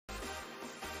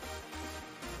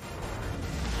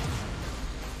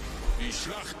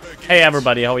Hey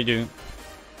everybody, how are you doing?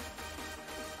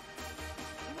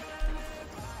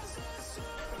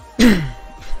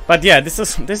 But yeah, this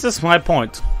is my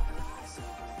point.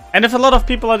 And if a lot of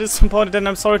people are disappointed, then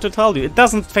I'm sorry to tell you. It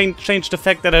doesn't change the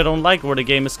fact that I don't like where the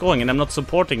game is going and I'm not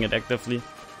supporting it actively.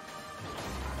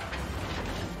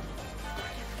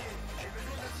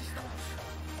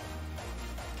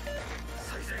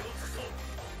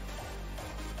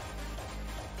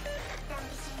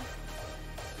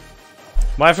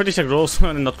 Why Friedrich Große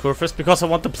and not Kurfürst? Because I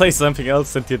want to play something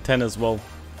else in tier 10 as well.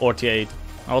 Or tier 8.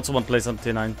 I also want to play some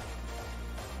tier 9.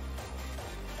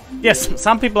 Yes,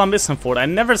 some people are misinformed. I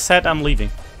never said I'm leaving.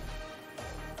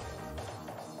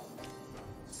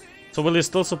 So will you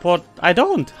still support? I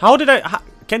don't. How did I...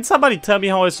 Can somebody tell me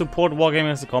how I support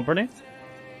Wargaming as a company?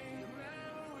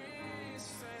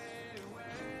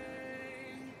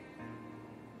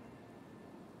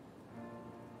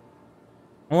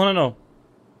 I wanna know.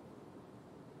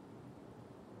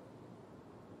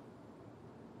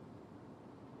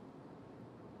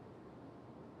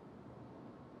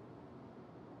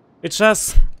 It's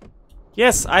just...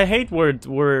 Yes, I hate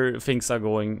where things are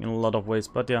going in a lot of ways,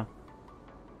 but yeah.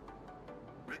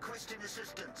 Requesting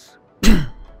assistance.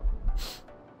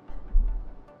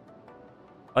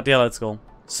 But yeah, let's go.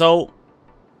 So,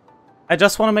 I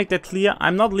just want to make that clear.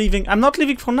 I'm not leaving. I'm not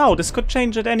leaving for now. This could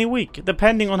change at any week,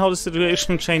 depending on how the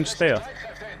situation changes there.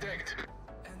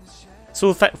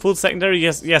 So, full secondary,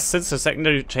 yes, since the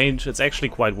secondary change, it's actually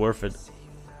quite worth it.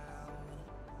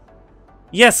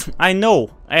 Yes, I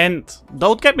know, and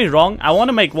don't get me wrong, I want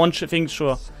to make one thing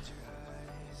sure.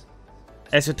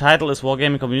 As your title is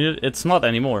Wargaming Community, it's not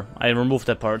anymore. I removed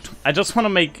that part. I just want to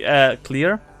make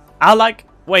clear.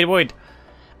 Wait.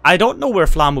 I don't know where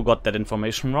Flamu got that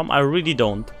information from, I really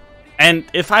don't. And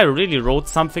if I really wrote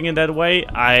something in that way,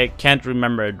 I can't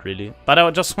remember it really. But I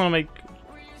just want to make...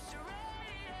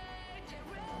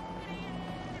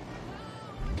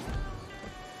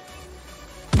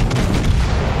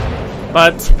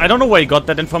 But I don't know where he got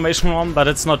that information from, but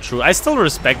it's not true. I still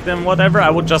respect him, whatever. I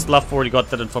would just love where he got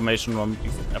that information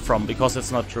from because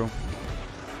it's not true.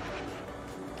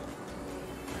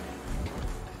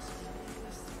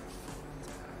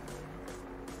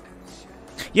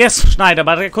 Yes, Schneider,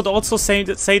 but I could also say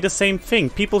the same thing.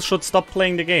 People should stop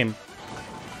playing the game.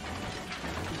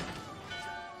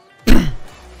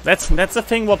 That's the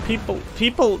thing. What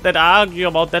people that argue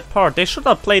about that part, they should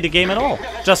not play the game at all.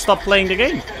 Just stop playing the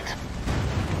game.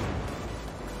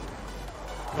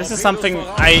 This is something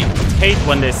I hate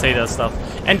when they say that stuff.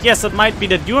 And yes, it might be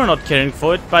that you're not caring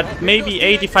for it, but maybe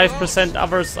 85%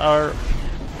 others are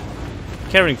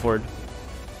caring for it.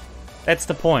 That's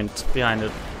the point behind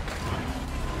it.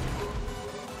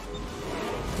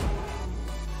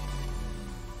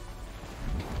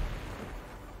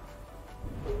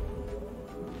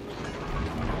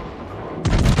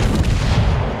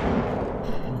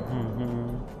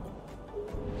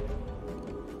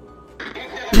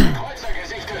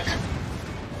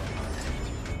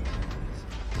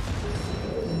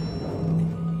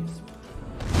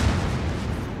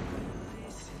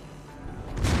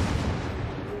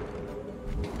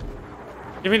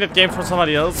 Giving that game for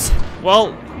somebody else,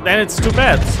 well, then it's too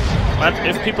bad. But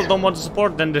if people don't want to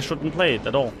support, then they shouldn't play it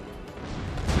at all.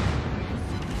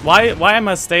 Why am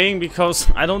I staying? Because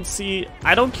I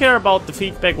don't care about the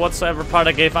feedback whatsoever part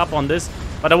I gave up on this,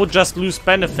 but I would just lose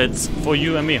benefits for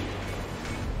you and me.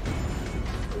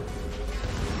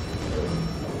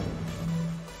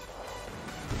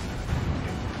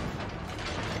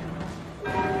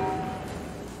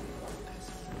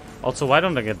 Also, why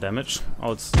don't I get damage?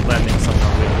 Oh, it's landing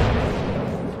somehow weird.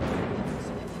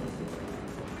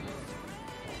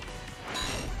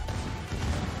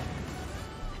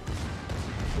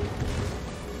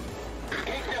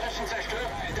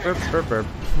 Burp, burp, burp.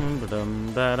 Dum,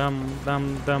 dum, dum,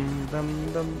 dum, dum,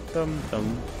 dum, dum,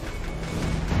 dum.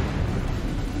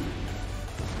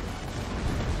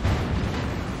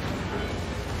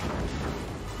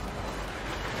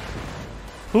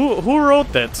 Who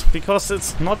wrote that? Because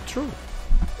it's not true.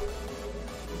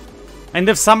 And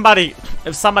if somebody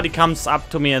comes up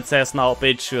to me and says, "Now,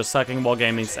 bitch, you're sucking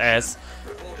Wargaming's ass,"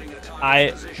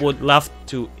 I would love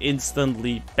to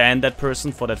instantly ban that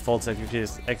person for that false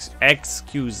accusation,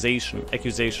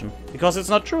 because it's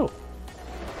not true.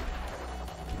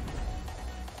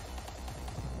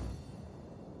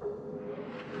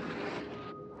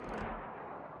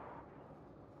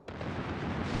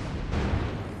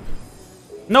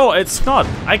 No, it's not.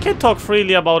 I can talk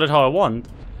freely about it how I want.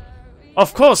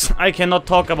 Of course, I cannot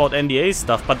talk about NDA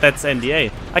stuff, but that's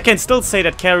NDA. I can still say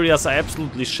that carriers are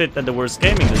absolutely shit and the worst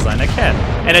gaming design. I can.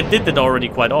 And I did it already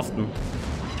quite often.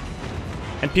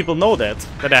 And people know that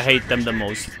I hate them the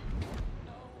most.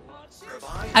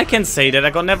 I can say that I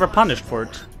got never punished for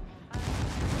it.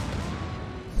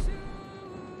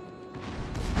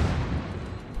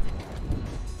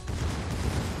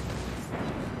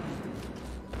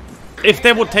 If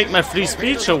they would take my free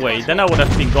speech away, then I would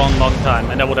have been gone long time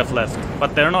and I would have left.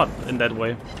 But they're not in that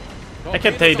way. I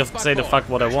can say the fuck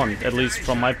what I want, at least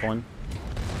from my point.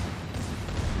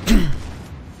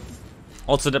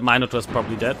 Also, that Minotaur is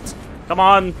probably dead. Come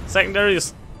on,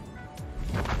 secondaries!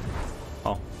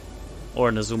 Oh.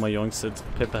 Or Nazuma yoinks it.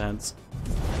 Paper hands.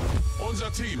 Unser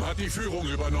Team hat die Führung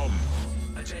übernommen.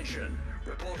 Attention.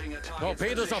 Reporting a target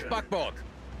Torpedos auf Backbord.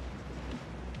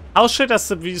 How shit are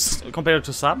civies compared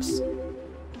to subs?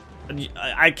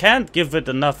 I can't give it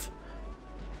enough.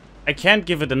 I can't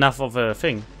give it enough of a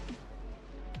thing.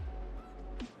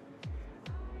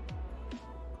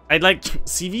 I like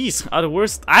CVs are the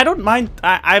worst. I don't mind.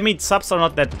 I mean, subs are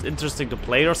not that interesting to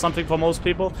play or something for most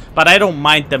people, but I don't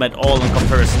mind them at all in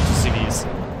comparison to CVs.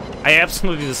 I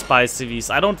absolutely despise CVs.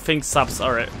 I don't think subs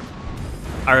are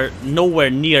nowhere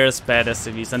near as bad as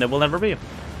CVs, and they will never be.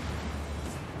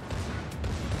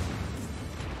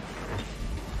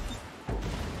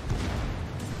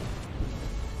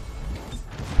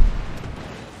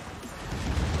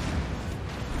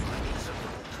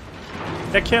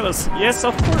 They're killers. Yes,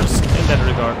 of course, in that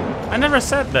regard. I never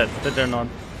said that they're not.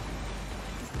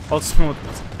 Also,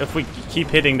 if we keep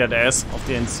hitting that ass of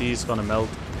the NC, it's gonna melt.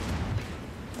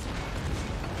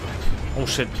 Oh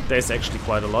shit, there's actually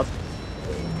quite a lot.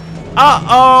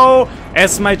 Uh-oh!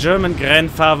 As my German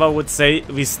grandfather would say,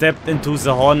 we stepped into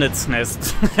the hornet's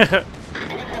nest.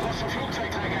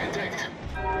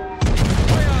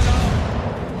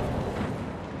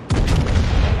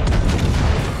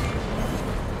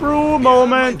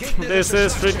 Moment! This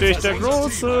is Friedrich der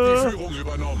Große!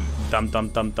 Dum dum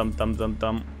dum dum dum dum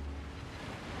dum.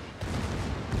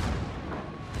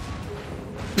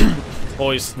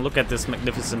 Boys, look at this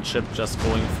magnificent ship just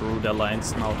going through their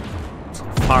lines now.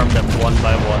 Farm them one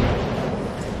by one.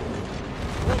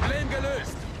 Problem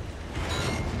gelöst.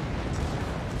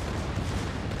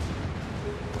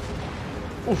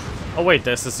 Oh wait,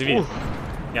 there's the CV.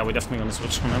 Yeah, we're definitely gonna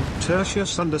switch from him.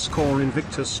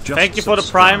 Tertius_Invictus just Thank you for the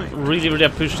subscribed. prime. Really, really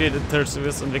appreciate it,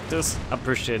 Tertius Invictus.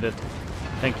 Appreciate it.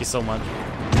 Thank you so much.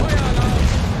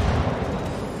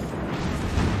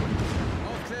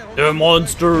 The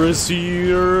monster is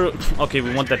here. Okay,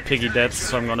 we want that piggy dead,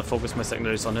 so I'm gonna focus my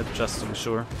secondaries on it, just to be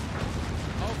sure.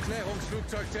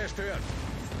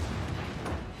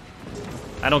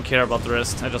 I don't care about the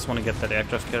rest. I just want to get that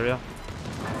aircraft carrier.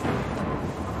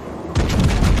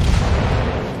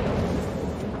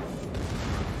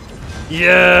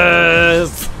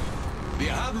 Yes!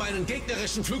 Wir haben einen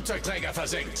gegnerischen Flugzeugträger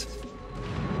versenkt.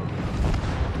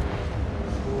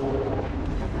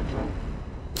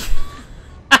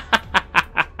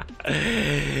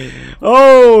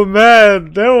 Oh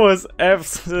man, that was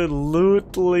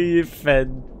absolutely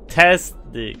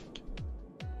fantastic.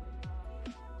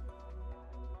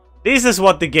 This is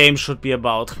what the game should be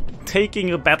about.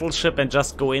 Taking a battleship and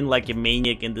just go in like a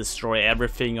maniac and destroy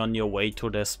everything on your way to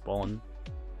their spawn.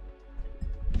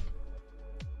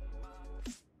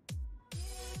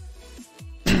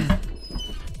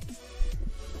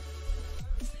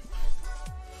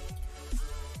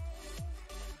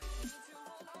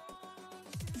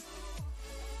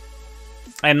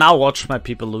 And now watch my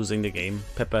people losing the game.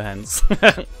 Pepper hands.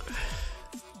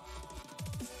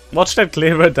 Watch that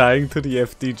Cleaver dying to the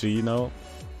FDG now.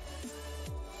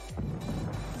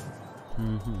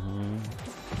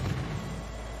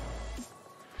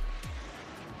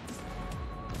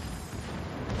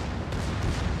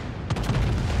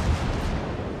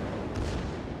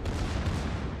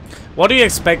 What do you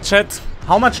expect, chat?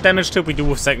 How much damage did we do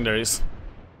with secondaries?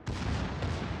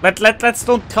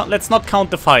 Let's not count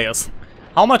the fires.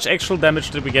 How much actual damage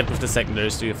did we get with the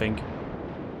secondaries, do you think?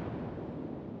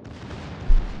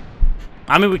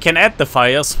 I mean, we can add the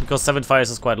fires, because 7 fires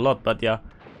is quite a lot, but yeah.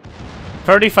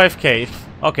 35k.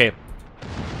 Okay.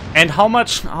 And how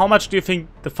much do you think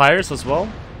the fires as well?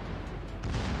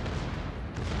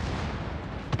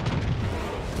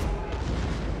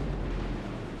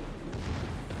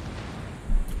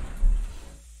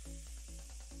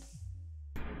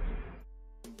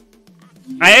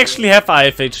 I actually have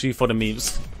IFHG for the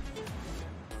memes.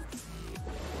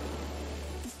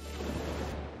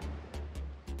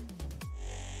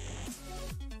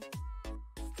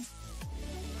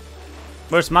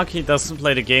 Whereas Monkey doesn't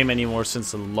play the game anymore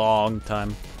since a long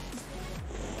time.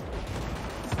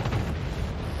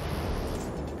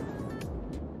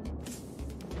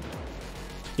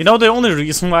 You know, the only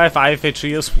reason why I have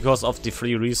IFHE is because of the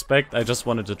free respect. I just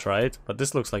wanted to try it, but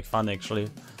this looks like fun actually.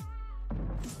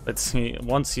 Let's see,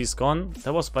 once he's gone.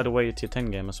 That was, by the way, a tier 10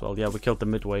 game as well. Yeah, we killed the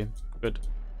midway. Good.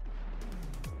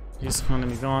 He's gonna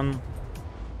be gone.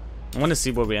 I want to see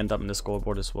where we end up in the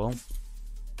scoreboard as well.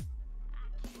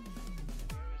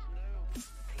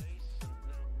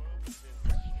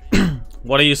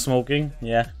 What are you smoking?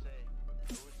 Yeah.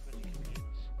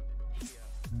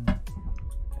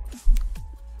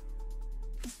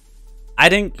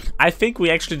 I think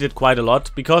we actually did quite a lot,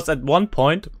 because at one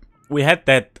point we had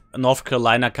that North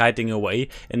Carolina kiting away,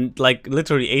 and like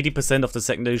literally 80% of the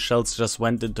secondary shells just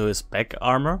went into his back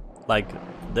armor, like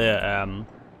the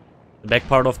back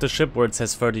part of the ship where it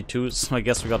says 32. So I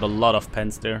guess we got a lot of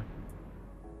pens there.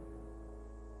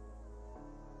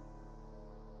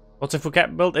 What's a full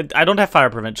captain build? I don't have fire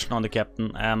prevention on the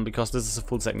captain, because this is a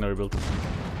full secondary build.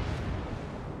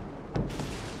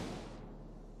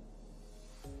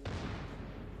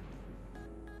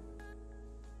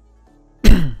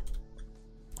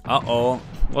 Uh-oh.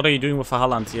 What are you doing with a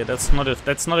Halland here? That's not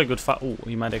a good fight. Oh,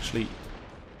 he might actually...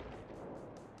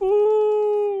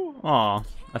 Ooh. Aw.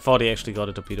 I thought he actually got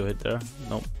a torpedo hit there.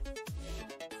 Nope.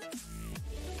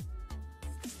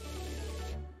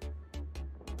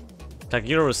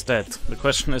 Tagiro is dead. The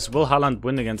question is, will Halland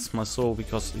win against Maso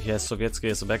because he has Sovietsky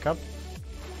as a backup?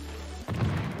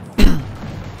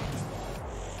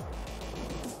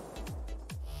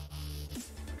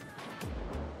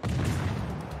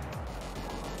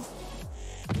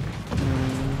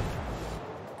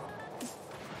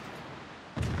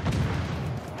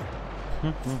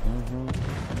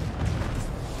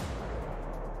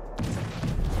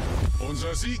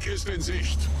 Unser Sieg ist in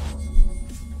Sicht.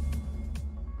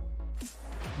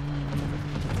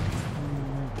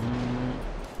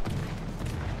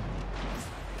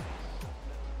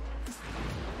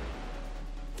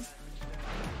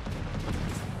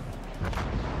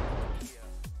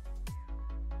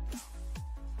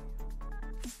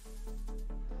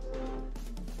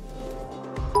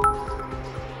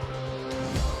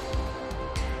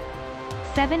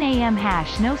 AM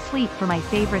hash, no sleep for my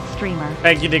favorite streamer.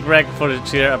 Thank you, Dick Rag, for the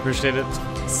cheer. I appreciate it.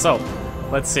 So,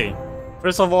 let's see.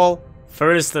 First of all,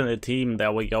 first in the team,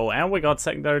 there we go. And we got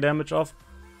secondary damage of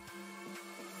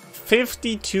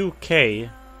 52k.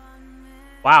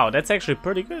 Wow, that's actually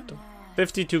pretty good.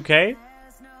 52k.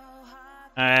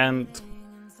 And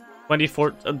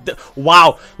 24...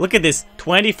 wow, look at this.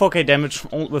 24k damage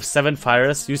with 7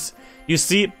 fires. You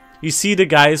see the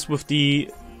guys with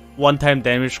the one-time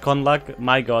damage con luck.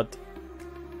 My god.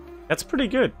 That's pretty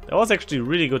good. That was actually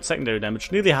really good secondary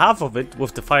damage. Nearly half of it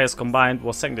with the fires combined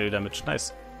was secondary damage.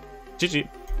 Nice. GG.